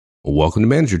Welcome to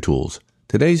Manager Tools.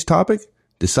 Today's topic,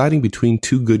 deciding between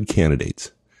two good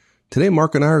candidates. Today,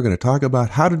 Mark and I are going to talk about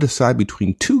how to decide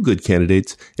between two good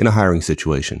candidates in a hiring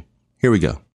situation. Here we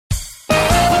go.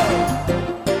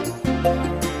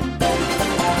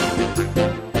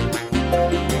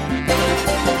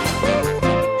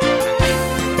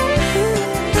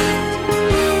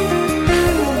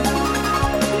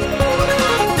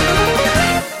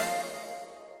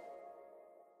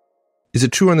 Is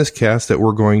it true on this cast that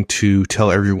we're going to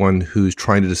tell everyone who's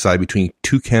trying to decide between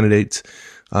two candidates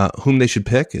whom they should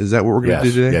pick? Is that what we're going to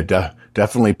do today? Yeah,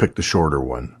 definitely pick the shorter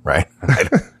one, right?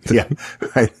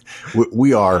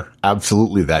 We are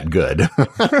absolutely that good.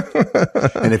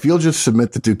 And if you'll just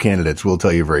submit the two candidates, we'll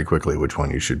tell you very quickly which one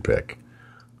you should pick.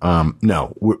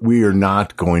 No, we are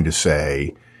not going to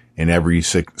say in every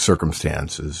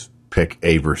circumstances pick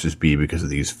A versus B because of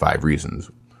these 5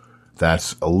 reasons.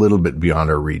 That's a little bit beyond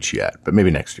our reach yet, but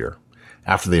maybe next year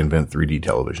after they invent 3D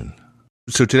television.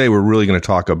 So today we're really going to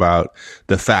talk about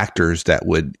the factors that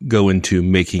would go into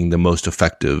making the most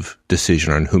effective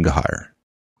decision on whom to hire.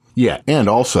 Yeah. And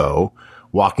also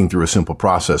walking through a simple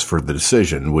process for the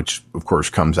decision, which of course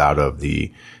comes out of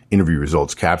the interview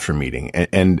results capture meeting.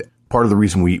 And part of the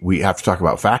reason we have to talk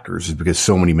about factors is because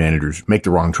so many managers make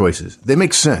the wrong choices. They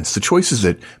make sense. The choices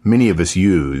that many of us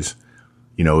use,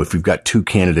 you know, if we've got two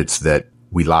candidates that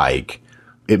we like,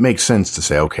 it makes sense to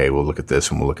say, okay, we'll look at this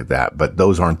and we'll look at that. But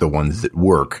those aren't the ones that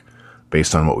work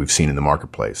based on what we've seen in the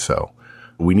marketplace. So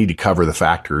we need to cover the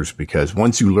factors because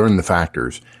once you learn the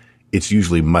factors, it's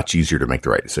usually much easier to make the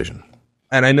right decision.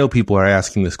 And I know people are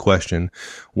asking this question.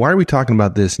 Why are we talking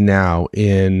about this now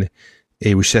in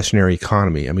a recessionary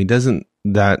economy? I mean, doesn't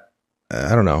that,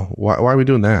 I don't know. Why are we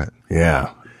doing that?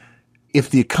 Yeah. If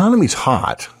the economy's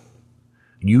hot,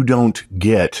 you don't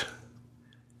get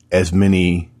as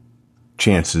many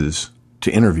chances to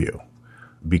interview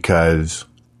because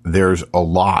there's a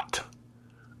lot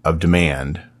of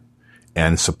demand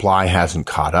and supply hasn't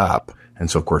caught up. And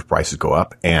so, of course, prices go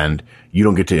up and you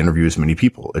don't get to interview as many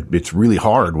people. It's really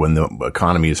hard when the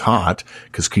economy is hot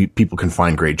because people can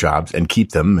find great jobs and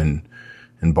keep them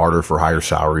and barter for higher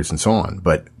salaries and so on.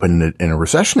 But in a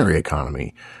recessionary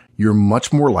economy, you're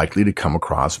much more likely to come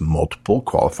across multiple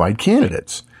qualified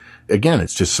candidates. Again,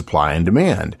 it's just supply and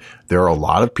demand. There are a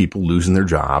lot of people losing their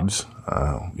jobs.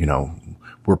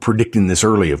 We're predicting this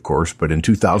early, of course, but in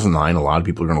 2009, a lot of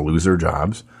people are going to lose their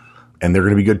jobs and they're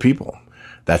going to be good people.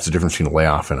 That's the difference between a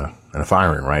layoff and a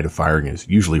firing, right? A firing is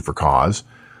usually for cause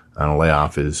and a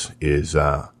layoff is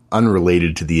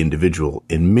unrelated to the individual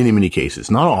in many, many cases.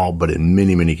 Not all, but in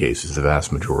many, many cases, the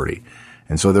vast majority.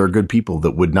 And so there are good people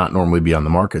that would not normally be on the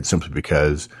market simply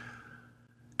because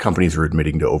companies are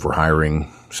admitting to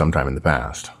overhiring sometime in the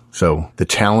past. So the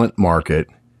talent market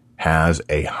has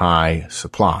a high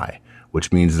supply,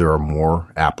 which means there are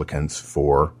more applicants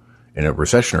for, in a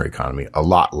recessionary economy, a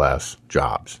lot less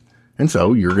jobs. And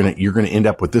so you're going to end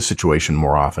up with this situation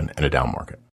more often in a down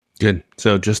market. Good.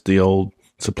 So just the old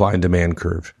supply and demand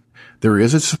curve. There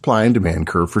is a supply and demand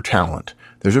curve for talent.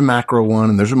 There's a macro one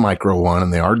and there's a micro one,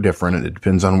 and they are different. And it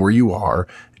depends on where you are.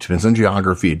 It depends on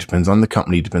geography. It depends on the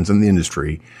company. It depends on the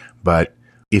industry. But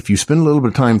if you spend a little bit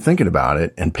of time thinking about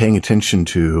it and paying attention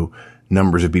to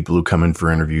numbers of people who come in for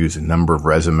interviews and number of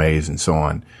resumes and so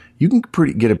on, you can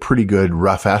get a pretty good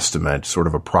rough estimate, sort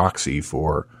of a proxy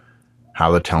for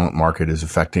how the talent market is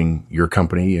affecting your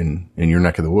company and in your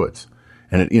neck of the woods.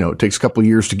 And it takes a couple of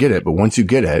years to get it, but once you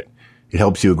get it, it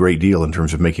helps you a great deal in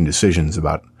terms of making decisions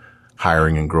about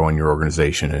hiring and growing your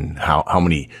organization and how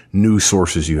many new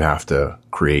sources you have to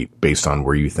create based on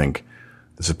where you think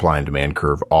the supply and demand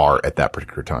curve are at that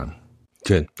particular time.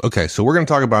 Good. Okay. So we're going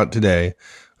to talk about today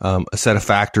a set of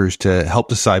factors to help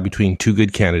decide between two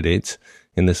good candidates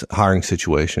in this hiring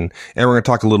situation. And we're going to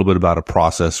talk a little bit about a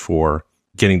process for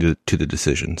getting to the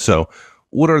decision. So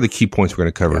what are the key points we're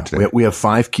going to cover today? We have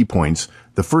 5 key points.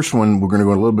 The first one, we're going to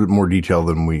go in a little bit more detail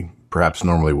than we perhaps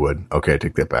normally would. Okay, I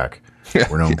take that back.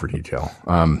 We're known for detail.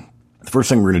 The first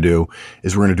thing we're going to do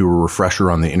is we're going to do a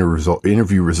refresher on the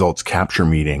interview results capture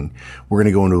meeting. We're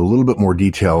going to go into a little bit more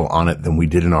detail on it than we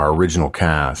did in our original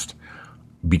cast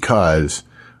because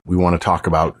we want to talk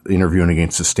about interviewing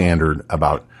against the standard,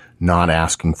 about not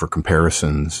asking for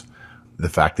comparisons, the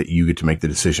fact that you get to make the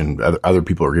decision. Other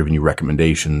people are giving you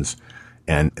recommendations,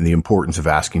 and the importance of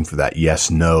asking for that yes,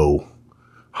 no,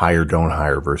 hire, don't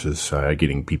hire versus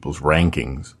getting people's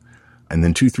rankings. And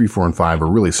then 2, 3, 4, and 5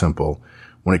 are really simple.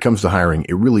 When it comes to hiring,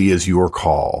 it really is your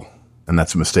call. And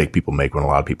that's a mistake people make when a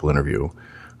lot of people interview.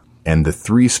 And the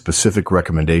 3 specific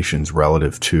recommendations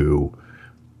relative to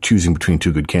choosing between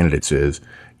two good candidates is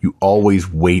you always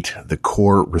weight the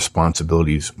core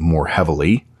responsibilities more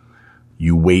heavily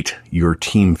You weight your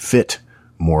team fit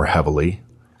more heavily.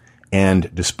 And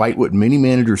despite what many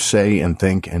managers say and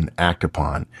think and act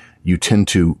upon, you tend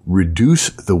to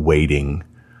reduce the weighting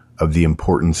of the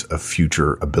importance of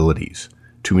future abilities.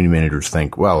 Too many managers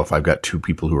think, well, if I've got two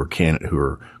people who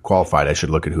are qualified, I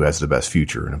should look at who has the best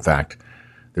future. And in fact,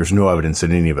 there's no evidence that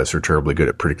any of us are terribly good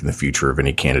at predicting the future of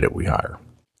any candidate we hire.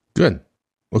 Good.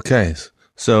 Okay.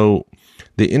 So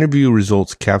the interview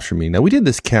results capture me. Now, we did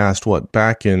this cast,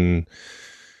 back in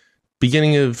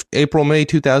beginning of April, May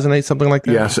 2008, something like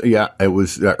that? Yes. Yeah. It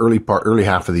was early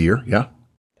half of the year. Yeah.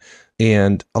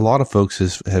 And a lot of folks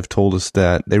have told us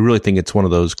that they really think it's one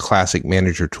of those classic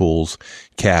manager tools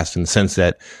cast, in the sense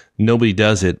that nobody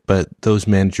does it, but those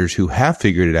managers who have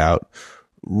figured it out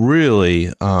really,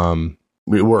 it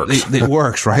works. It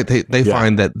works, right? They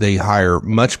find that they hire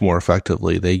much more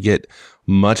effectively. They get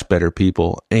much better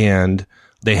people, and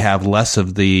they have less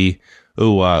of the,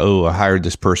 I hired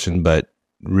this person, but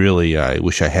really I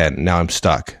wish I hadn't. Now I'm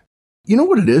stuck. You know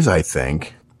what it is, I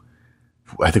think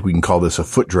we can call this a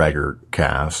foot dragger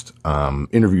cast,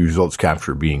 interview results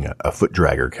capture being a foot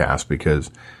dragger cast,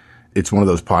 because it's one of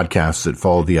those podcasts that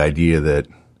follow the idea that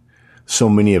so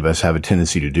many of us have a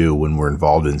tendency to do when we're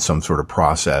involved in some sort of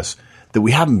process that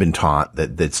we haven't been taught,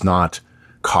 that's not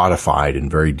codified in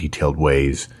very detailed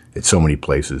ways at so many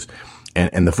places.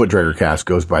 And the foot dragger cast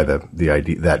goes by the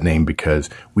idea, that name, because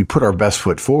we put our best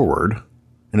foot forward.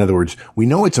 In other words, we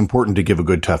know it's important to give a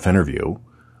good, tough interview.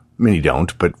 Many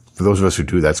don't, but for those of us who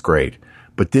do, that's great.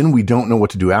 But then we don't know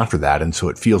what to do after that. And so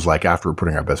it feels like after we're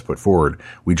putting our best foot forward,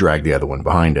 we drag the other one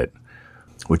behind it,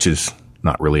 which is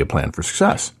not really a plan for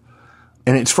success.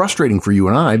 And it's frustrating for you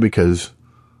and I, because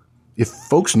if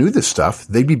folks knew this stuff,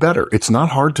 they'd be better. It's not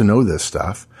hard to know this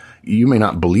stuff. You may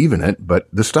not believe in it, but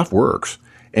this stuff works.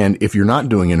 And if you're not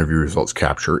doing interview results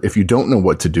capture, if you don't know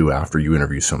what to do after you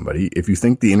interview somebody, if you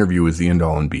think the interview is the end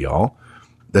all and be all,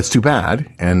 that's too bad,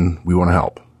 and we want to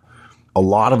help. A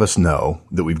lot of us know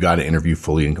that we've got to interview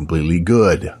fully and completely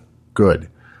good.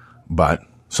 But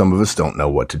some of us don't know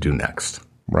what to do next.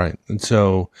 Right. And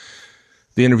so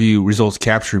the interview results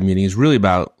capture meeting is really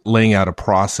about laying out a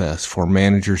process for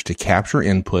managers to capture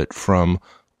input from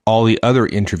all the other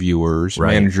interviewers,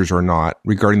 right, managers or not,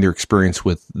 regarding their experience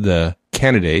with the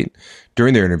candidate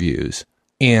during their interviews.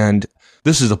 And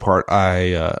this is the part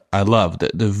I love.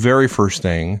 The very first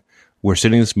thing, we're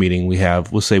sitting in this meeting,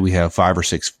 we'll say we have 5 or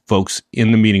 6 folks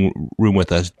in the meeting room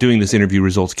with us doing this interview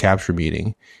results capture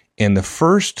meeting. And the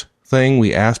first thing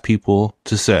we ask people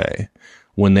to say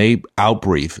when they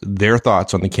outbrief their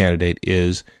thoughts on the candidate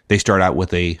is they start out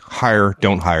with a hire,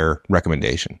 don't hire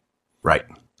recommendation. Right.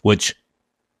 Which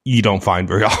you don't find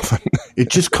very often. It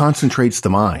just concentrates the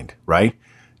mind, right?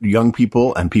 Young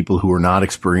people and people who are not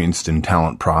experienced in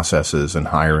talent processes and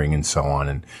hiring and so on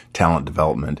and talent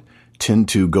development tend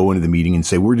to go into the meeting and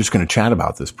say, we're just going to chat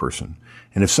about this person.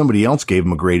 And if somebody else gave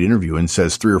them a great interview and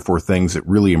says 3 or 4 things that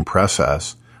really impress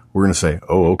us, we're going to say,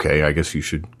 oh, okay, I guess you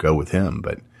should go with him.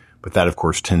 But that, of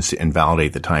course, tends to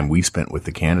invalidate the time we spent with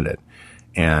the candidate.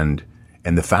 And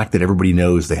the fact that everybody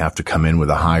knows they have to come in with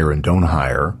a hire and don't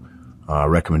hire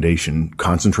recommendation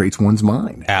concentrates one's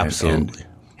mind. Absolutely.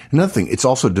 And another thing, it's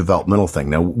also a developmental thing.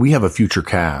 Now, we have a future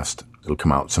cast, it'll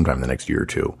come out sometime in the next year or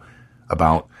two,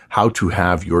 about how to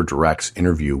have your directs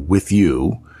interview with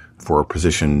you for a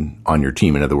position on your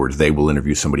team. In other words, they will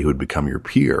interview somebody who would become your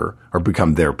peer or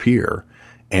become their peer.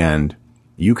 And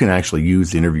you can actually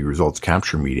use the interview results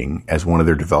capture meeting as one of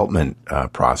their development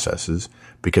processes,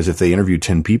 because if they interview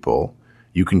 10 people,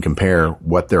 you can compare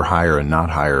what their hire and not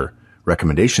hire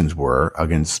recommendations were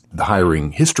against the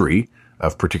hiring history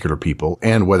of particular people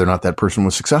and whether or not that person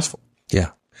was successful.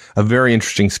 Yeah. A very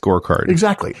interesting scorecard.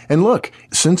 Exactly. And look,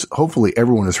 since hopefully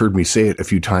everyone has heard me say it a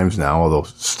few times now, although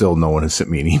still no one has sent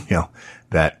me an email,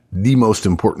 that the most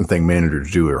important thing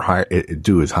managers do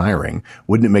is hiring.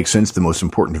 Wouldn't it make sense the most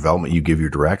important development you give your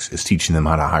directs is teaching them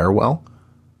how to hire well?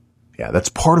 Yeah, that's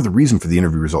part of the reason for the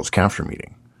interview results capture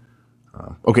meeting.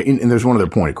 Okay, and there's one other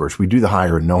point, of course. We do the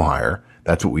hire and no hire.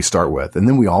 That's what we start with. And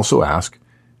then we also ask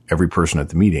every person at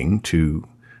the meeting to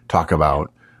talk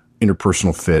about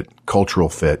interpersonal fit, cultural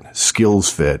fit, skills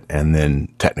fit, and then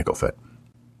technical fit.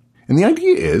 And the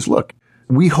idea is, look,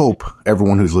 we hope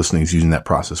everyone who's listening is using that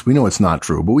process. We know it's not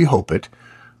true, but we hope it.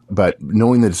 But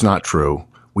knowing that it's not true,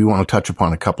 we want to touch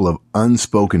upon a couple of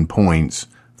unspoken points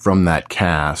from that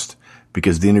cast,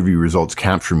 because the interview results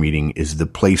capture meeting is the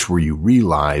place where you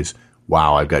realize,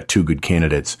 wow, I've got 2 good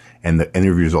candidates. And the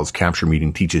interview results capture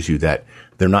meeting teaches you that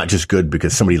they're not just good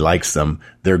because somebody likes them.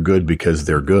 They're good because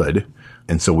they're good.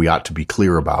 And so we ought to be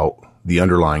clear about the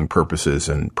underlying purposes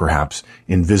and perhaps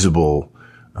invisible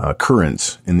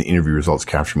occurrence in the interview results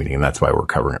capture meeting, and that's why we're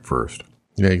covering it first.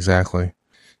 Yeah, exactly.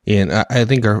 And I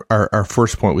think our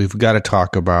first point, we've got to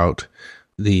talk about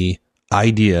the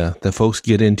idea that folks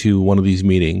get into one of these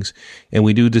meetings and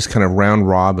we do this kind of round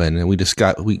robin, and we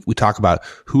talk about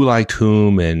who liked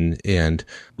whom, and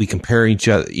we compare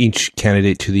each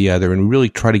candidate to the other, and we really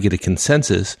try to get a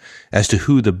consensus as to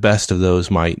who the best of those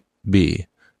might be.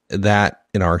 That,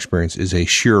 in our experience, is a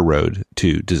sure road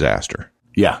to disaster.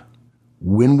 Yeah.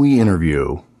 When we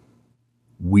interview,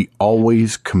 we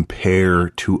always compare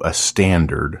to a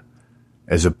standard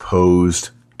as opposed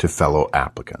to fellow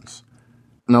applicants.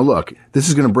 Now, look, this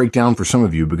is going to break down for some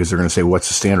of you because they're going to say, what's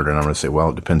the standard? And I'm going to say, well,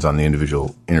 it depends on the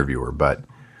individual interviewer. But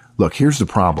look, here's the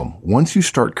problem. Once you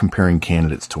start comparing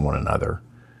candidates to one another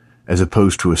as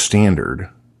opposed to a standard,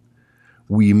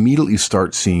 we immediately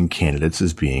start seeing candidates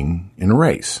as being in a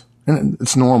race. And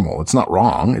it's normal. It's not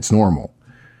wrong. It's normal.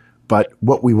 But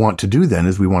what we want to do then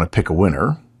is we want to pick a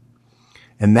winner.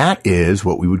 And that is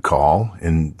what we would call,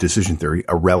 in decision theory,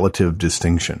 a relative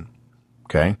distinction.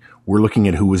 Okay? We're looking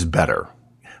at who is better.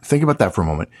 Think about that for a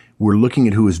moment. We're looking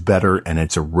at who is better, and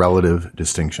it's a relative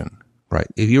distinction. Right.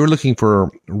 If you were looking for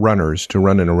runners to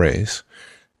run in a race,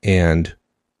 and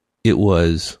it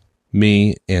was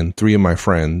me and 3 of my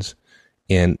friends,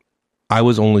 and I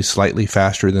was only slightly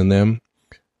faster than them,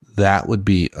 that would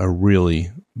be a really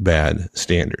bad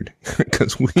standard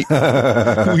because we'd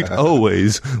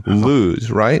always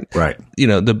lose, right? Right. You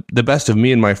know, the best of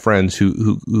me and my friends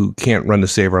who can't run to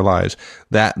save our lives,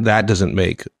 that doesn't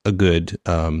make a good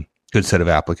set of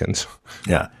applicants.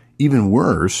 Yeah. Even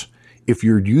worse, if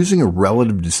you're using a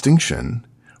relative distinction,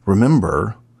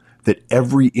 remember that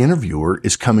every interviewer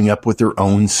is coming up with their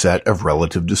own set of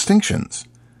relative distinctions.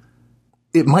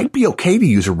 It might be okay to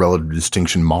use a relative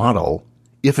distinction model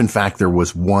if, in fact, there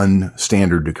was one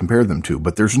standard to compare them to,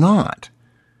 but there's not,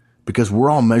 because we're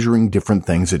all measuring different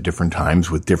things at different times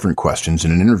with different questions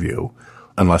in an interview,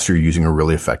 unless you're using a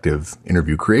really effective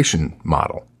interview creation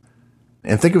model.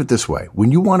 And think of it this way.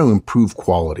 When you want to improve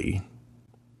quality,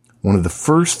 one of the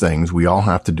first things we all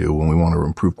have to do when we want to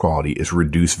improve quality is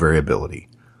reduce variability.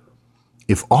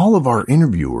 If all of our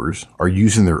interviewers are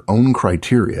using their own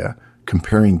criteria,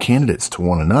 comparing candidates to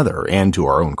one another and to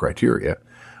our own criteria,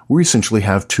 we essentially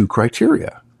have 2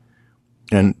 criteria.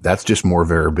 And that's just more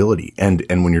variability. And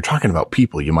when you're talking about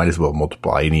people, you might as well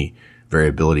multiply any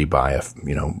variability by,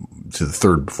 to the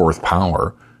 3rd, 4th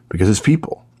power, because it's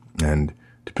people. And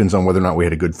depends on whether or not we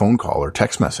had a good phone call or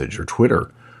text message or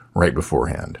Twitter right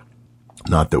beforehand.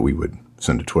 Not that we would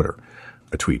send a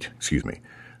tweet.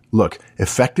 Look,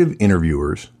 effective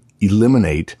interviewers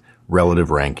eliminate relative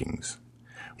rankings.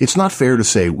 It's not fair to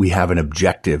say we have an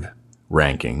objective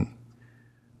ranking,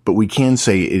 but we can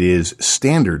say it is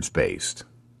standards-based.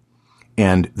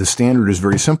 And the standard is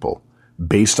very simple.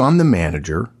 Based on the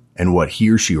manager and what he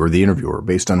or she, or the interviewer,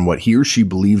 based on what he or she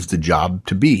believes the job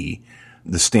to be,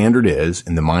 the standard is,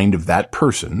 in the mind of that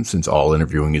person, since all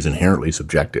interviewing is inherently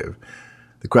subjective,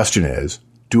 the question is,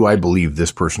 do I believe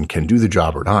this person can do the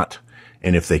job or not?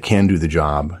 And if they can do the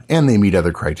job and they meet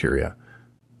other criteria,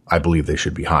 I believe they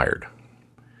should be hired.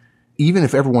 Even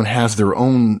if everyone has their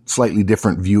own slightly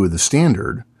different view of the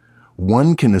standard,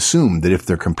 one can assume that if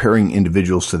they're comparing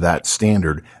individuals to that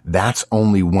standard, that's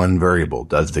only one variable.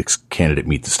 Does the candidate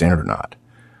meet the standard or not?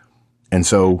 And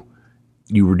so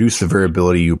you reduce the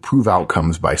variability, you prove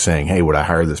outcomes by saying, hey, would I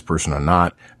hire this person or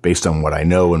not? Based on what I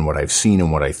know and what I've seen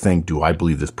and what I think, do I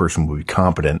believe this person will be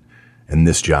competent in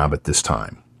this job at this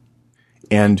time?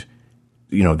 And,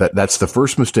 that's the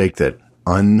first mistake that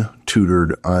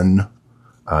untutored,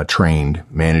 trained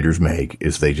managers make,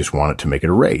 is they just want it to make it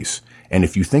a race. And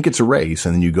if you think it's a race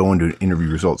and then you go into an interview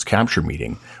results capture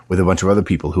meeting with a bunch of other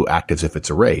people who act as if it's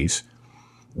a race,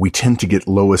 we tend to get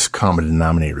lowest common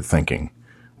denominator thinking,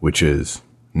 which is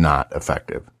not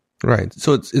effective. Right.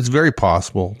 So it's very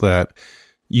possible that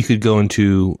you could go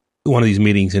into one of these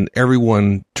meetings and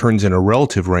everyone turns in a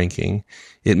relative ranking.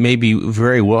 It may be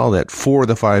very well that 4 of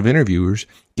the 5 interviewers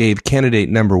gave candidate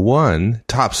number 1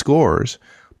 top scores,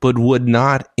 but would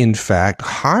not, in fact,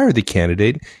 hire the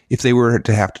candidate if they were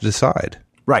to have to decide.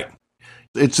 Right.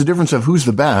 It's the difference of who's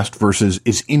the best versus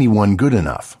is anyone good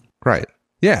enough. Right.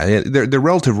 Yeah. The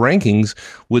relative rankings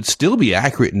would still be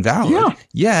accurate and valid. Yeah.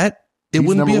 Yet it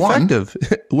wouldn't be effective.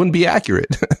 It wouldn't be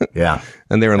accurate. Yeah.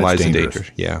 And therein lies the danger.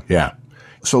 Yeah. Yeah.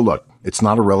 So look, it's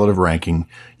not a relative ranking.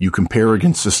 You compare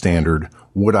against the standard.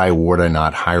 Would I or would I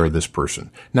not hire this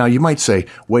person? Now, you might say,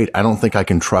 wait, I don't think I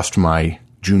can trust my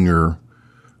junior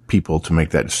people to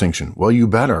make that distinction. Well, you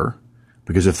better,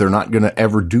 because if they're not going to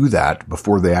ever do that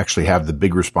before they actually have the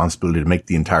big responsibility to make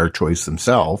the entire choice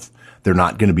themselves, they're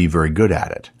not going to be very good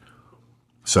at it.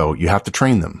 So you have to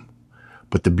train them.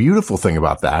 But the beautiful thing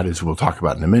about that, as we'll talk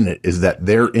about in a minute, is that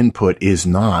their input is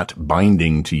not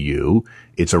binding to you.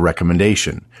 It's a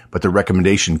recommendation. But the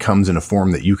recommendation comes in a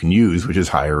form that you can use, which is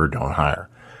hire or don't hire.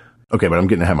 Okay, but I'm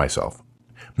getting ahead of myself.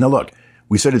 Now look,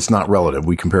 we said it's not relative.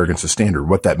 We compare against the standard.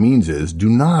 What that means is do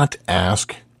not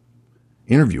ask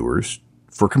interviewers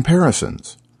for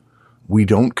comparisons. We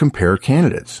don't compare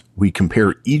candidates. We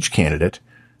compare each candidate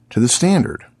to the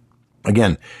standard.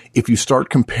 Again, if you start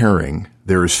comparing,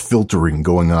 there is filtering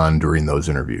going on during those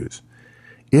interviews.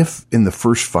 If in the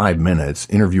first 5 minutes,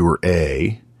 interviewer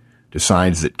A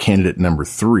decides that candidate number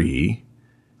 3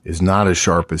 is not as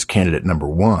sharp as candidate number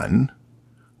 1,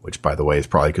 which by the way is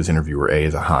probably because interviewer A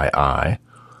is a high I,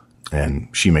 and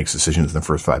she makes decisions in the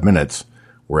first 5 minutes,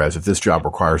 whereas if this job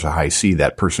requires a high C,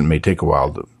 that person may take a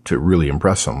while to really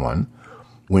impress someone.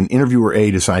 When interviewer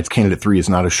A decides candidate 3 is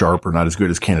not as sharp or not as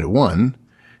good as candidate 1,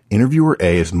 interviewer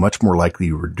A is much more likely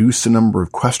to reduce the number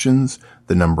of questions,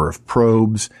 the number of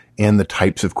probes, and the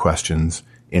types of questions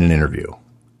in an interview.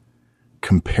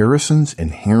 Comparisons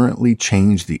inherently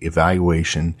change the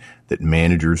evaluation that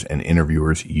managers and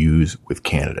interviewers use with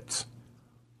candidates.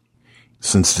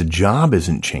 Since the job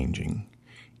isn't changing,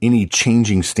 any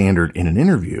changing standard in an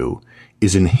interview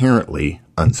is inherently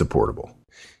unsupportable.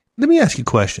 Let me ask you a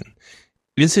question.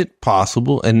 Is it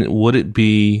possible, and would it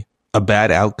be a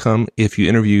bad outcome if you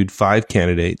interviewed 5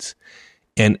 candidates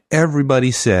and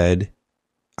everybody said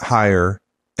hire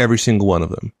every single one of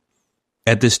them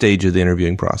at this stage of the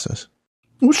interviewing process?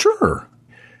 Well, sure.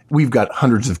 We've got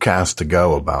hundreds of casts to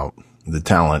go about the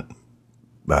talent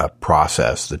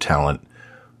process, the talent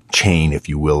chain, if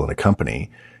you will, in a company.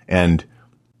 And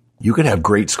you could have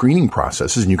great screening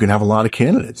processes and you can have a lot of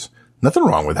candidates. Nothing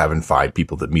wrong with having 5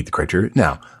 people that meet the criteria.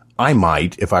 Now, I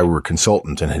might, if I were a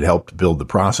consultant and had helped build the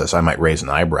process, I might raise an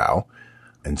eyebrow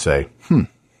and say,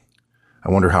 I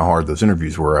wonder how hard those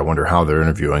interviews were. I wonder how they're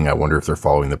interviewing. I wonder if they're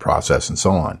following the process and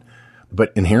so on.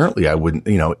 But inherently, I wouldn't,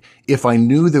 if I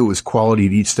knew there was quality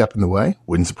at each step in the way,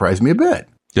 wouldn't surprise me a bit.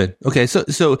 Good. Okay.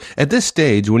 So at this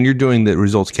stage, when you're doing the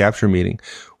results capture meeting,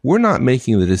 we're not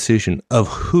making the decision of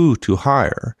who to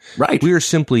hire. Right. We are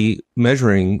simply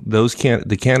measuring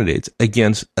the candidates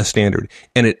against a standard.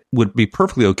 And it would be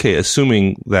perfectly okay,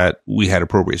 assuming that we had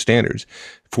appropriate standards,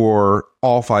 for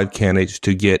all 5 candidates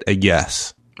to get a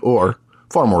yes. Or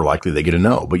far more likely they get a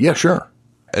no. But yeah, sure.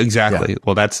 Exactly. Yeah.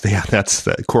 Well, that's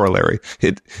the corollary.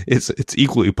 It's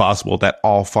equally possible that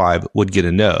all 5 would get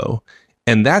a no.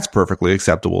 And that's perfectly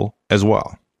acceptable as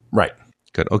well. Right.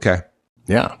 Good. Okay.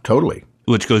 Yeah, totally.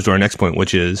 Which goes to our next point,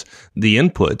 which is the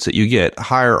inputs that you get,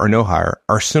 hire or no hire,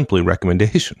 are simply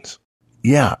recommendations.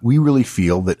 Yeah, we really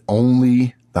feel that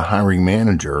only the hiring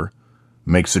manager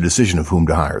makes the decision of whom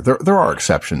to hire. There are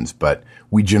exceptions, but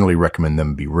we generally recommend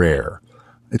them be rare.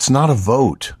 It's not a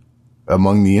vote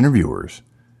among the interviewers,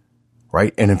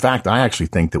 right? And in fact, I actually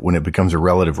think that when it becomes a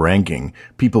relative ranking,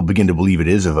 people begin to believe it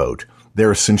is a vote.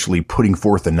 They're essentially putting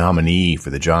forth a nominee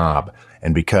for the job.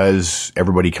 And because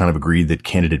everybody kind of agreed that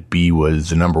candidate B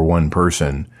was the number 1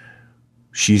 person,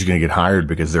 she's going to get hired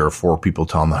because there are 4 people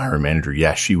telling the hiring manager,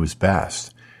 yes, she was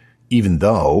best. Even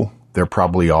though they're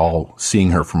probably all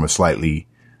seeing her from a slightly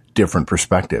different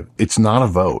perspective. It's not a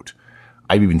vote.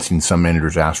 I've even seen some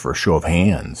managers ask for a show of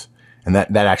hands. And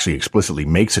that actually explicitly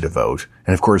makes it a vote.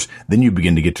 And of course, then you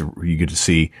get to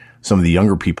see some of the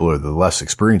younger people or the less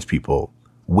experienced people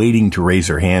waiting to raise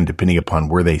their hand depending upon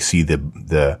where they see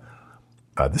the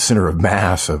center of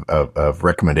mass of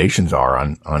recommendations are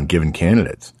on given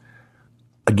candidates.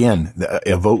 Again,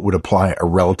 a vote would apply a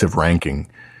relative ranking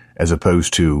as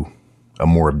opposed to a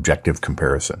more objective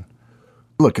comparison.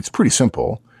 Look, it's pretty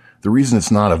simple. The reason it's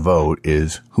not a vote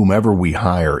is whomever we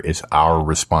hire is our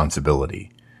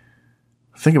responsibility.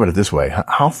 Think about it this way.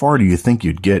 How far do you think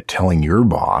you'd get telling your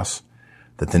boss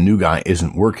that the new guy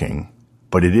isn't working,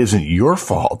 but it isn't your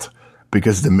fault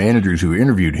because the managers who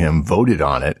interviewed him voted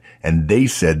on it and they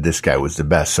said this guy was the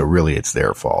best, so really it's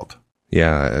their fault?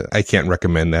 Yeah, I can't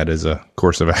recommend that as a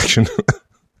course of action.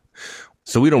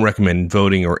 So we don't recommend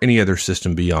voting or any other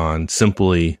system beyond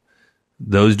simply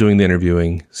those doing the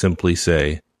interviewing simply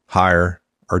say hire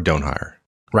or don't hire.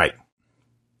 Right.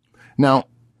 Now,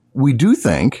 we do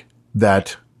think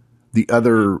that the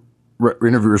other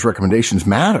interviewers' recommendations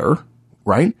matter,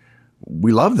 right?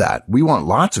 We love that. We want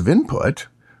lots of input,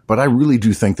 but I really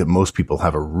do think that most people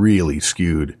have a really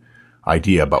skewed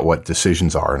idea about what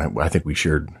decisions are. And I think we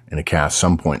shared in a cast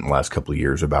some point in the last couple of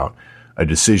years about a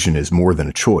decision is more than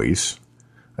a choice.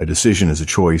 A decision is a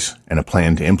choice and a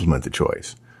plan to implement the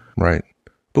choice. Right.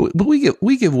 But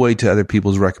we give way to other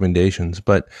people's recommendations,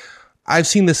 but I've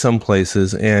seen this some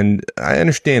places and I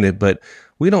understand it, but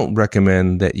we don't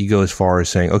recommend that you go as far as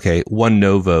saying, okay, one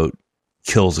no vote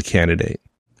kills a candidate.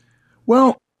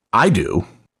 Well, I do.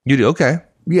 You do? Okay.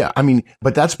 Yeah. I mean,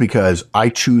 but that's because I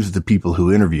choose the people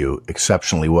who interview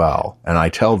exceptionally well, and I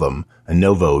tell them a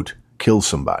no vote kills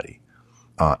somebody.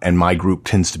 And my group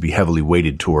tends to be heavily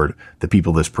weighted toward the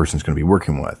people this person's going to be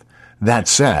working with. That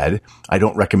said, I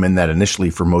don't recommend that initially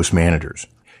for most managers.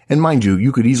 And mind you,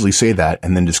 you could easily say that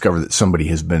and then discover that somebody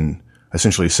has been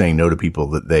essentially saying no to people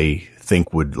that they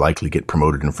think would likely get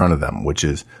promoted in front of them, which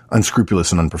is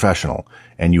unscrupulous and unprofessional.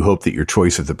 And you hope that your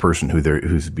choice of the person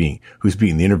who's being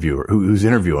the interviewer, who's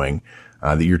interviewing,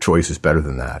 that your choice is better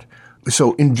than that.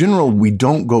 So in general, we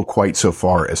don't go quite so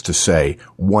far as to say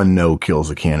one no kills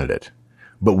a candidate.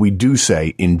 But we do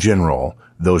say, in general,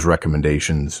 those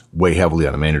recommendations weigh heavily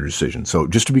on a manager's decision. So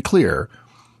just to be clear,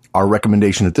 our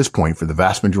recommendation at this point for the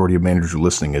vast majority of managers who are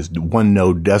listening is one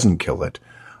no doesn't kill it.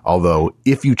 Although,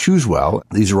 if you choose well,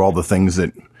 these are all the things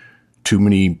that too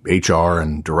many HR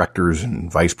and directors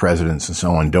and vice presidents and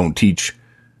so on don't teach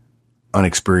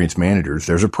unexperienced managers.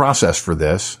 There's a process for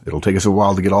this. It'll take us a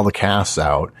while to get all the casts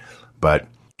out, but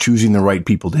choosing the right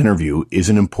people to interview is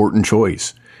an important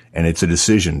choice. And it's a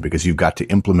decision because you've got to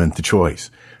implement the choice.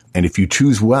 And if you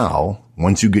choose well,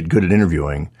 once you get good at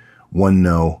interviewing, one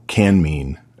no can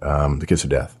mean the kiss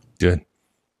of death. Good.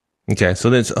 Okay. So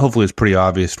then hopefully it's pretty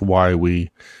obvious why we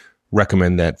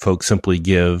recommend that folks simply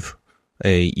give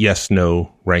a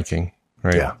yes-no ranking,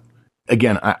 right? Yeah.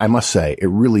 Again, I must say, it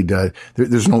really does.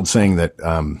 There's an old saying that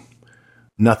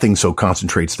nothing so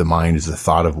concentrates the mind as the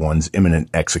thought of one's imminent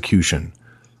execution.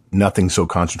 Nothing so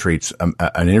concentrates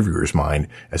an interviewer's mind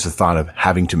as the thought of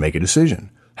having to make a decision,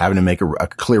 having to make a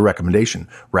clear recommendation,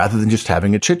 rather than just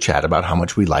having a chit-chat about how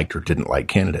much we liked or didn't like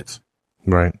candidates.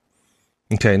 Right.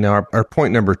 Okay. Now, our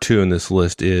point number 2 in this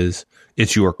list is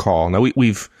it's your call. Now,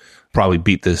 we've probably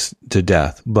beat this to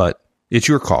death, but it's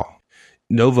your call.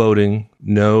 No voting,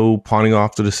 no pawning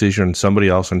off the decision on somebody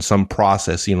else in some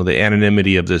process, the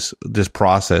anonymity of this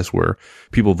process where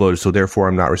people voted, so therefore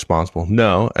I'm not responsible.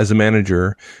 No, as a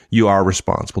manager, you are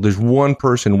responsible. There's one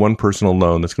person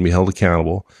alone that's going to be held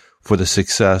accountable for the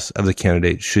success of the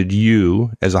candidate should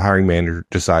you, as a hiring manager,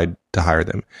 decide to hire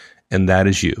them. And that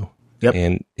is you. Yep.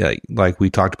 And like we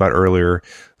talked about earlier,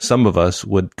 some of us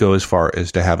would go as far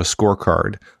as to have a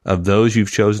scorecard of those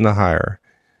you've chosen to hire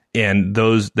and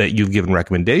those that you've given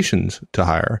recommendations to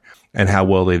hire and how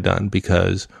well they've done,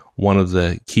 because one of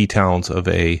the key talents of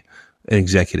an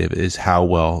executive is how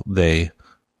well they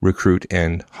recruit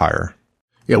and hire.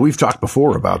 Yeah, we've talked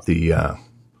before about the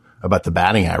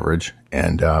batting average,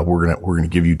 and we're gonna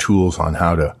give you tools on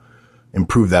how to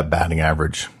improve that batting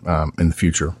average in the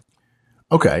future.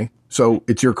 Okay, so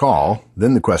it's your call.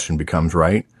 Then the question becomes,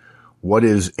 right, what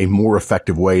is a more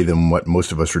effective way than what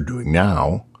most of us are doing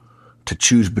now to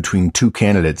choose between two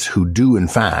candidates who do, in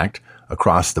fact,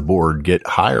 across the board, get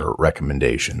higher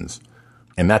recommendations?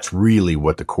 And that's really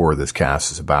what the core of this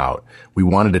cast is about. We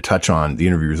wanted to touch on the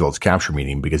interview results capture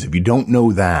meeting because if you don't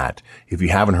know that, if you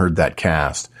haven't heard that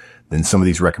cast, then some of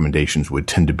these recommendations would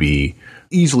tend to be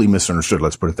easily misunderstood.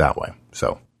 Let's put it that way.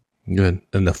 So. Good.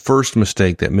 And the first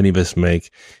mistake that many of us make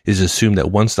is assume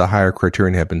that once the hire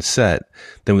criterion have been set,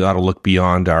 then we ought to look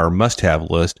beyond our must-have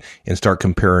list and start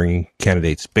comparing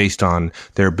candidates based on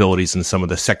their abilities in some of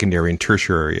the secondary and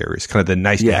tertiary areas, kind of the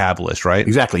nice-to-have list, right?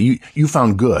 Exactly. You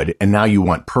found good, and now you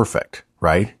want perfect,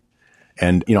 right?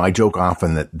 And, I joke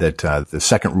often that the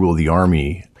second rule of the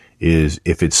Army is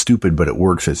if it's stupid but it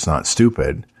works, it's not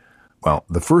stupid. Well,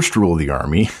 the first rule of the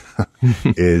Army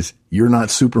is you're not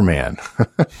Superman.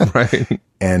 Right.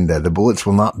 And the bullets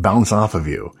will not bounce off of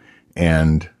you.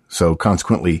 And so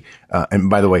consequently, and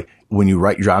by the way, when you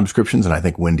write job descriptions, and I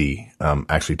think Wendy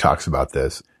actually talks about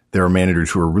this, there are managers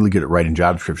who are really good at writing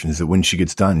job descriptions that when she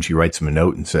gets done, she writes them a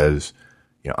note and says,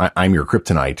 I'm your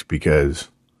kryptonite because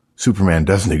Superman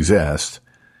doesn't exist.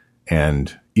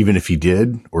 And even if he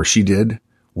did or she did,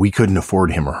 we couldn't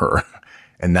afford him or her.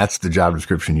 And that's the job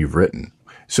description you've written.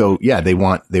 So yeah, they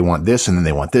want this and then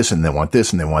they want this and they want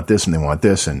this and they want this and they want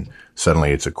this. And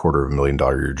suddenly it's a $250,000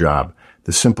 a year job.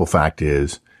 The simple fact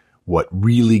is what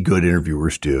really good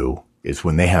interviewers do is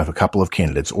when they have a couple of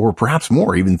candidates or perhaps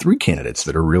more, even 3 candidates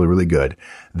that are really, really good,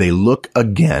 they look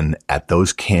again at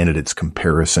those candidates'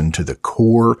 comparison to the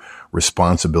core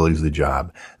responsibilities of the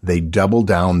job. They double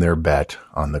down their bet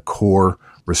on the core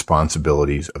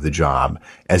responsibilities of the job,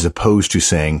 as opposed to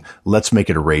saying, let's make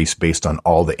it a race based on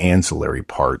all the ancillary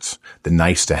parts, the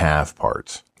nice to have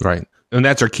parts. Right. And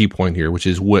that's our key point here, which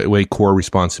is weigh core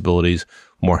responsibilities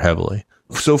more heavily.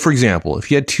 So for example,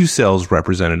 if you had 2 sales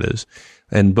representatives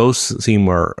and both seem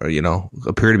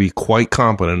appear to be quite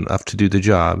competent enough to do the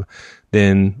job,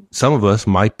 then some of us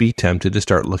might be tempted to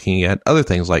start looking at other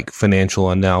things like financial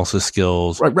analysis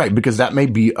skills. Right. Because that may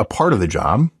be a part of the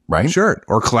job, right? Sure.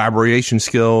 Or collaboration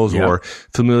skills or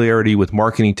familiarity with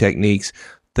marketing techniques,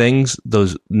 things,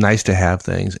 those nice to have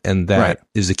things. And that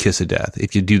is a kiss of death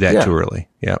if you do that too early.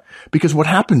 Yeah. Because what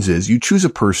happens is you choose a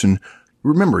person.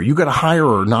 Remember, you got a hire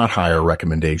or not hire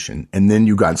recommendation, and then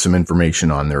you got some information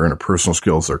on their interpersonal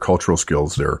skills, their cultural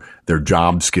skills, their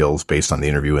job skills based on the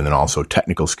interview, and then also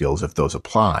technical skills if those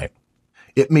apply.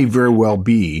 It may very well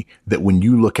be that when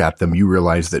you look at them, you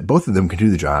realize that both of them can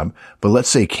do the job, but let's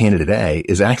say candidate A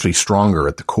is actually stronger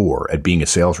at the core at being a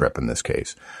sales rep in this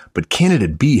case, but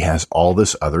candidate B has all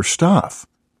this other stuff.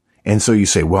 And so you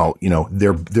say, well,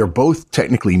 they're both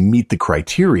technically meet the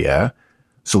criteria.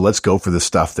 So let's go for the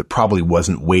stuff that probably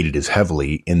wasn't weighted as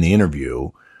heavily in the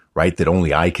interview, right? That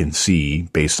only I can see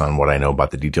based on what I know about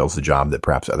the details of the job that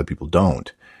perhaps other people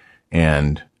don't.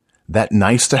 And that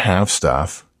nice to have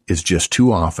stuff is just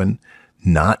too often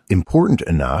not important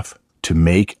enough to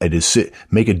make a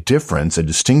difference, a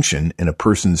distinction in a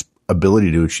person's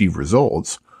ability to achieve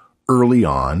results early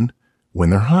on when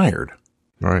they're hired.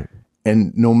 Right.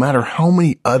 And no matter how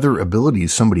many other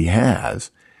abilities somebody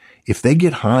has, if they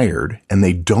get hired and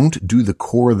they don't do the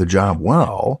core of the job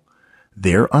well,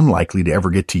 they're unlikely to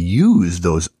ever get to use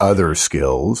those other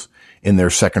skills in their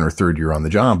second or third year on the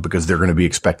job because they're going to be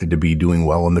expected to be doing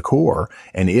well in the core.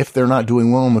 And if they're not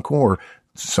doing well in the core,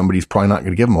 somebody's probably not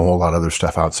going to give them a whole lot of other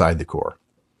stuff outside the core.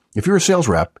 If you're a sales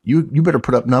rep, you better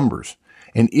put up numbers.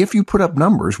 And if you put up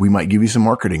numbers, we might give you some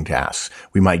marketing tasks.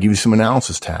 We might give you some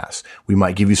analysis tasks. We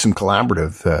might give you some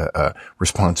collaborative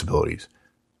responsibilities.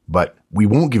 But we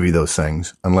won't give you those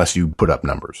things unless you put up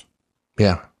numbers.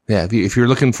 Yeah. Yeah. If you're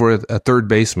looking for a third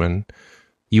baseman,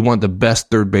 you want the best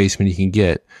third baseman you can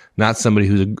get, not somebody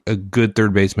who's a good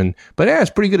third baseman, but it's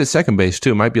pretty good at second base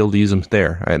too. Might be able to use them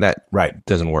there. That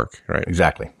doesn't work. Right.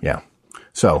 Exactly. Yeah.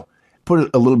 So put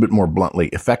it a little bit more bluntly,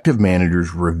 effective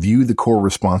managers review the core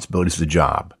responsibilities of the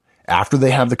job. After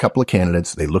they have the couple of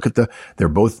candidates, they look at they're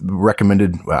both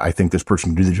recommended. I think this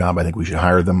person can do the job. I think we should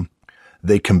hire them.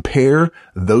 They compare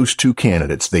those two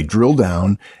candidates. They drill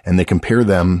down and they compare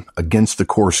them against the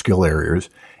core skill areas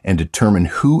and determine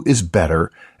who is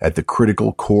better at the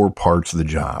critical core parts of the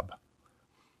job.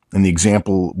 In the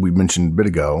example we mentioned a bit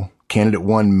ago, candidate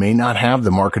one may not have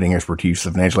the marketing expertise,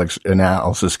 the financial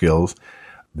analysis skills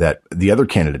that the other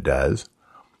candidate does,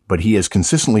 but he has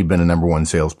consistently been a number one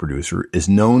sales producer, is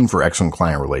known for excellent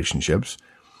client relationships,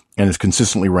 and is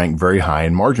consistently ranked very high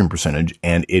in margin percentage.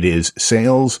 And it is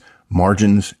sales,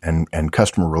 margins, and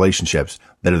customer relationships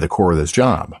that are the core of this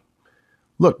job.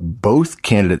 Look, both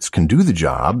candidates can do the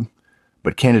job,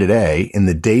 but candidate A in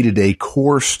the day-to-day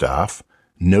core stuff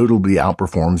notably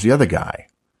outperforms the other guy.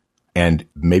 And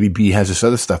maybe B has this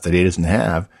other stuff that A doesn't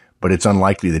have, but it's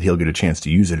unlikely that he'll get a chance to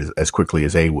use it as quickly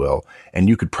as A will. And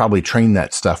you could probably train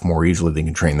that stuff more easily than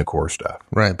you can train the core stuff.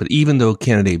 Right. But even though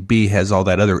candidate B has all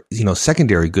that other,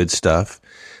 secondary good stuff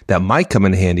that might come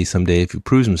in handy someday if he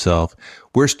proves himself,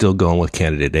 we're still going with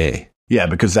candidate A. Yeah,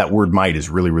 because that word might is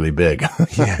really, really big.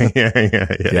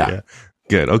 Yeah.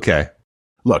 Good. Okay.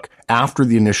 Look, after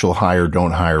the initial hire,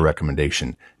 don't hire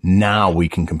recommendation, now we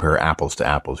can compare apples to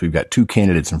apples. We've got two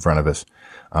candidates in front of us,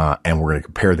 and we're going to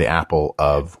compare the apple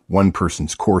of one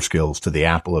person's core skills to the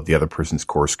apple of the other person's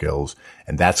core skills.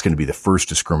 And that's going to be the first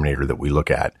discriminator that we look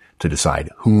at to decide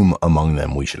whom among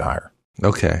them we should hire.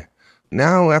 Okay.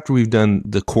 Now, after we've done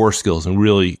the core skills and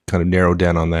really kind of narrowed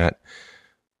down on that,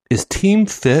 is team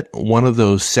fit one of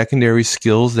those secondary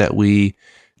skills that we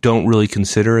don't really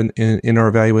consider in our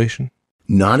evaluation?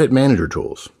 Not at Manager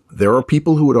Tools. There are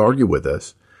people who would argue with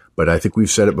us, but I think we've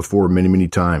said it before many, many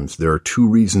times. There are two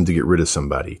reasons to get rid of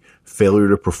somebody: failure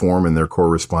to perform in their core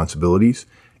responsibilities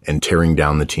and tearing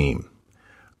down the team.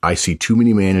 I see too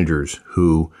many managers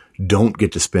who don't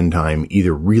get to spend time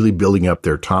either really building up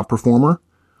their top performer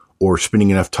or spending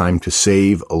enough time to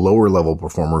save a lower level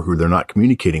performer who they're not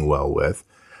communicating well with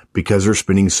because they're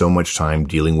spending so much time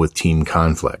dealing with team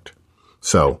conflict.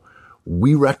 So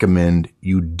we recommend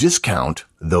you discount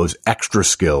those extra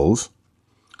skills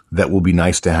that will be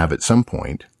nice to have at some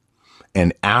point.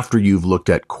 And after you've looked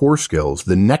at core skills,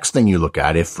 the next thing you look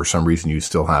at, if for some reason you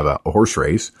still have a horse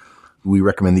race, we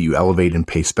recommend that you elevate and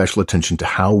pay special attention to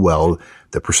how well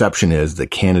the perception is the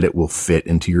candidate will fit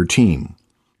into your team.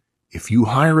 If you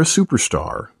hire a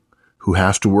superstar who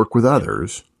has to work with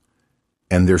others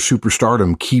and their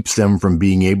superstardom keeps them from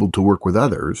being able to work with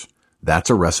others, that's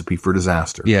a recipe for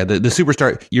disaster. Yeah, the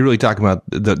superstar, you're really talking about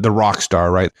the rock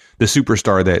star, right? The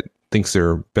superstar that thinks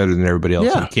they're better than everybody else.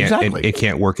 Yeah, and can't, exactly. it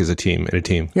can't work as a team, in a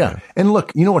team. Yeah. And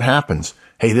look, you know what happens?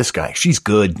 Hey, this guy, she's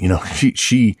good. You know,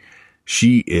 she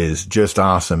is just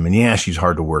awesome. And yeah, she's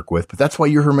hard to work with, but that's why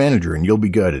you're her manager and you'll be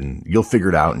good and you'll figure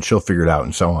it out and she'll figure it out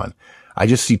and so on. I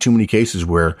just see too many cases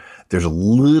where there's a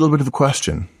little bit of a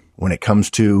question when it comes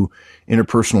to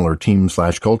interpersonal or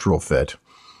team/cultural fit.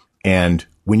 And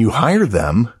when you hire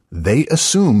them, they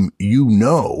assume you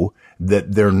know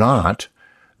that they're not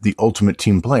the ultimate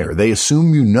team player. They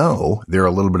assume you know they're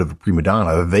a little bit of a prima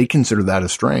donna. They consider that a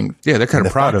strength. Yeah, they're kind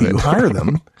of proud of it. You hire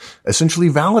them essentially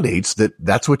validates that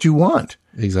that's what you want.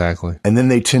 Exactly. And then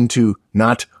they tend to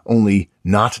not only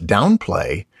not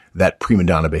downplay that prima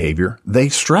donna behavior, they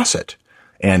stress it.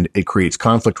 And it creates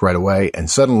conflict right away. And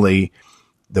suddenly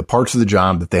the parts of the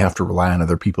job that they have to rely on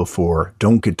other people for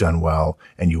don't get done well.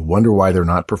 And you wonder why they're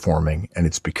not performing. And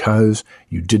it's because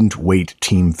you didn't weight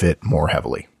team fit more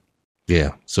heavily.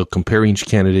 Yeah. So compare each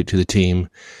candidate to the team,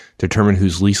 determine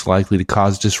who's least likely to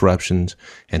cause disruptions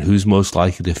and who's most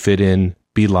likely to fit in,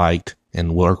 be liked,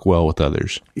 and work well with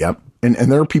others. Yep. And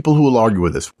there are people who will argue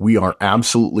with us. We are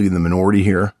absolutely in the minority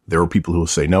here. There are people who will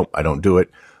say, nope, I don't do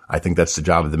it. I think that's the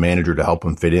job of the manager to help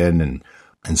them fit in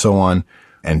and so on.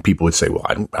 And people would say, well,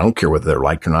 I don't care whether they're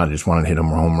liked or not. I just want to hit them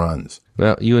home runs.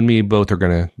 Well, you and me both are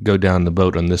going to go down the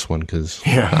boat on this one because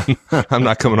yeah. I'm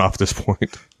not coming off this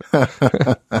point.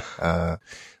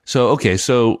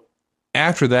 So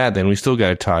after that, then we still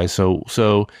got a tie.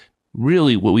 So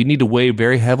really what we need to weigh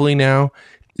very heavily now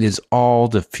is all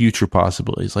the future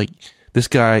possibilities. Like this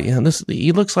guy,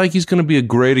 he looks like he's going to be a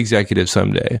great executive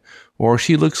someday, or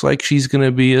she looks like she's going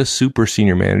to be a super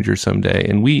senior manager someday.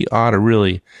 And we ought to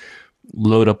really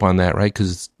load up on that, right?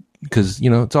 Because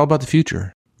it's all about the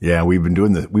future. Yeah, we've been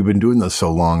doing this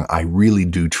so long. I really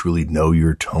do truly know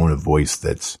your tone of voice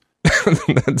that's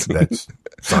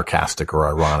sarcastic or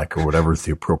ironic or whatever is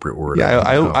the appropriate word. Yeah,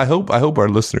 I hope our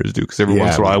listeners do, because every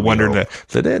once in a while I wonder,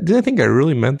 did I think I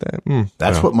really meant that?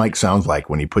 That's what Mike sounds like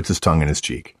when he puts his tongue in his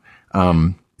cheek.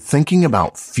 Thinking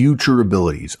about future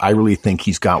abilities, I really think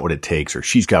he's got what it takes, or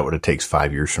she's got what it takes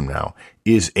 5 years from now,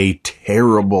 is a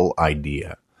terrible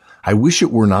idea. I wish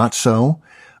it were not so.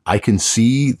 I can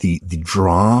see the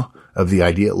draw of the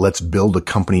idea. Let's build a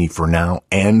company for now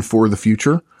and for the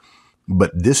future.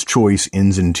 But this choice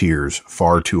ends in tears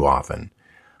far too often.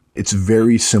 It's a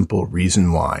very simple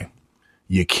reason why.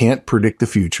 You can't predict the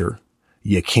future.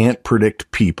 You can't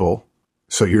predict people.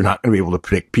 So you're not going to be able to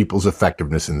predict people's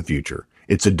effectiveness in the future.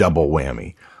 It's a double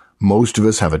whammy. Most of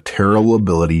us have a terrible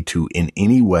ability to in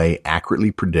any way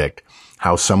accurately predict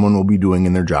how someone will be doing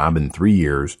in their job in 3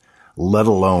 years, let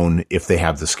alone if they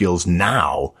have the skills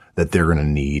now that they're going to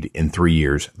need in 3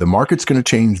 years. The market's going to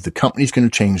change. The company's going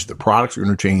to change. The products are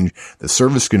going to change. The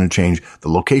service is going to change. The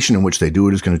location in which they do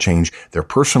it is going to change. Their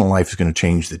personal life is going to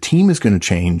change. The team is going to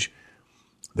change.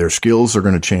 Their skills are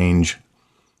going to change.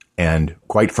 And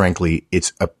quite frankly,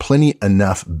 it's a plenty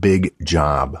enough big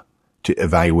job to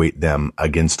evaluate them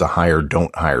against a hire,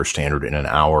 don't hire standard in an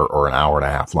hour or an hour and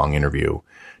a half long interview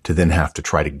to then have to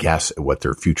try to guess at what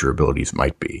their future abilities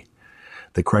might be.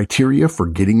 The criteria for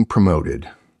getting promoted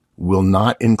will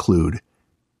not include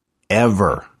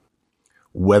ever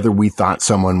whether we thought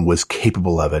someone was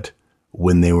capable of it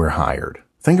when they were hired.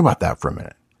 Think about that for a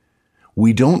minute.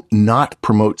 We don't not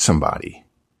promote somebody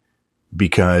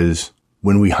because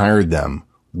when we hired them,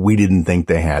 we didn't think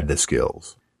they had the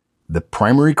skills. The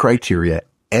primary criteria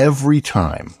every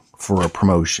time for a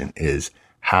promotion is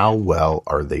how well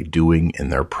are they doing in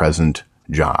their present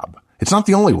job? It's not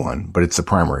the only one, but it's the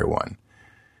primary one.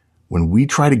 When we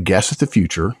try to guess at the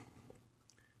future,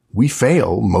 we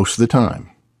fail most of the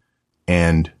time.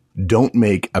 And don't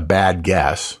make a bad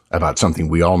guess about something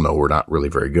we all know we're not really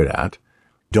very good at.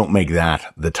 Don't make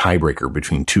that the tiebreaker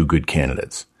between two good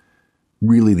candidates.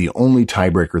 Really, the only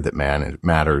tiebreaker that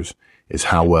matters is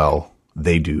how well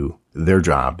they do their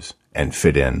jobs and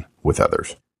fit in with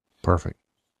others. Perfect.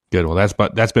 Good. Well,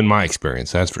 that's been my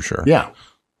experience. That's for sure. Yeah.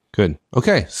 Good.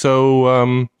 Okay. So,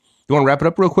 you want to wrap it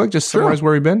up real quick? Just summarize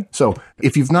where we've been? So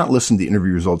if you've not listened to the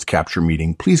interview results capture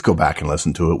meeting, please go back and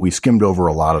listen to it. We skimmed over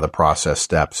a lot of the process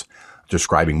steps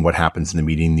describing what happens in the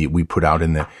meeting. We put out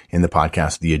in the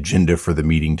podcast the agenda for the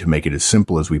meeting to make it as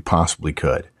simple as we possibly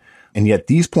could. And yet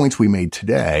these points we made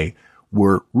today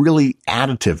were really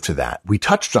additive to that. We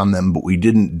touched on them, but we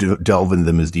didn't delve into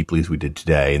them as deeply as we did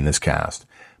today in this cast.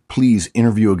 Please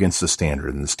interview against the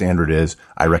standard. And the standard is,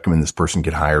 I recommend this person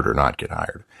get hired or not get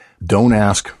hired. Don't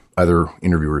ask other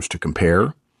interviewers to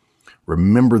compare.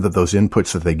 Remember that those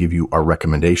inputs that they give you are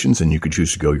recommendations and you could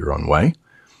choose to go your own way.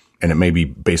 And it may be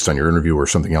based on your interview or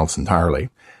something else entirely.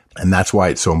 And that's why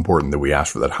it's so important that we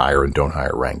ask for that hire and don't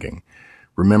hire ranking.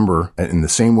 remember, in the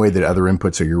same way that other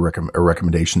inputs are your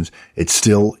recommendations, it's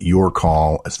still your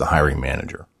call as the hiring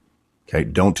manager. Okay.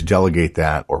 Don't delegate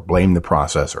that or blame the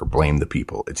process or blame the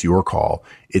people. It's your call.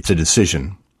 It's a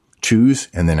decision. Choose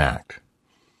and then act.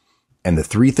 And the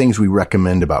 3 things we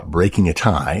recommend about breaking a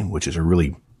tie, which is a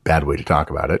really bad way to talk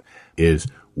about it, is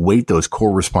weight those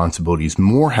core responsibilities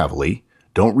more heavily.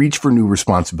 Don't reach for new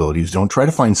responsibilities. Don't try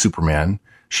to find Superman.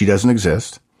 She doesn't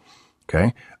exist.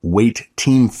 Okay. Weight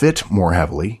team fit more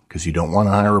heavily because you don't want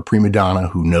to hire a prima donna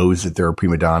who knows that they're a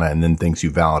prima donna and then thinks you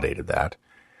validated that.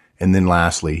 And then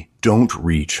lastly, don't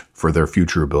reach for their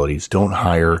future abilities. Don't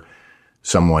hire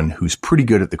someone who's pretty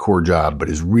good at the core job, but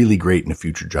is really great in a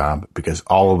future job, because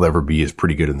all they'll ever be is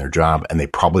pretty good in their job. And they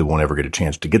probably won't ever get a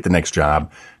chance to get the next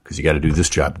job because you got to do this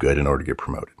job good in order to get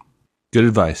promoted. Good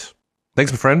advice.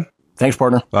 Thanks, my friend. Thanks,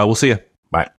 partner. We'll see you.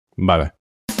 Bye. Bye-bye.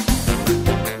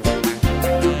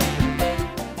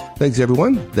 Thanks,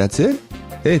 everyone. That's it.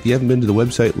 Hey, if you haven't been to the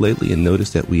website lately and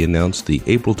noticed that we announced the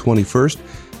April 21st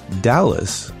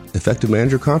Dallas Effective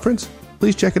Manager Conference,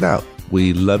 please check it out.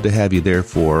 We'd love to have you there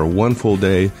for 1 full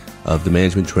day of the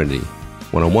Management Trinity.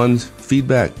 One-on-ones,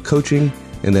 feedback, coaching,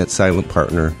 and that silent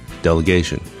partner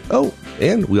delegation. Oh,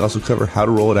 and we also cover how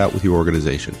to roll it out with your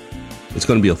organization. It's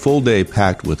going to be a full day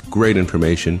packed with great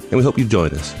information, and we hope you join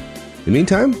us. In the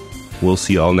meantime, we'll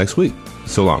see you all next week.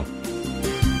 So long.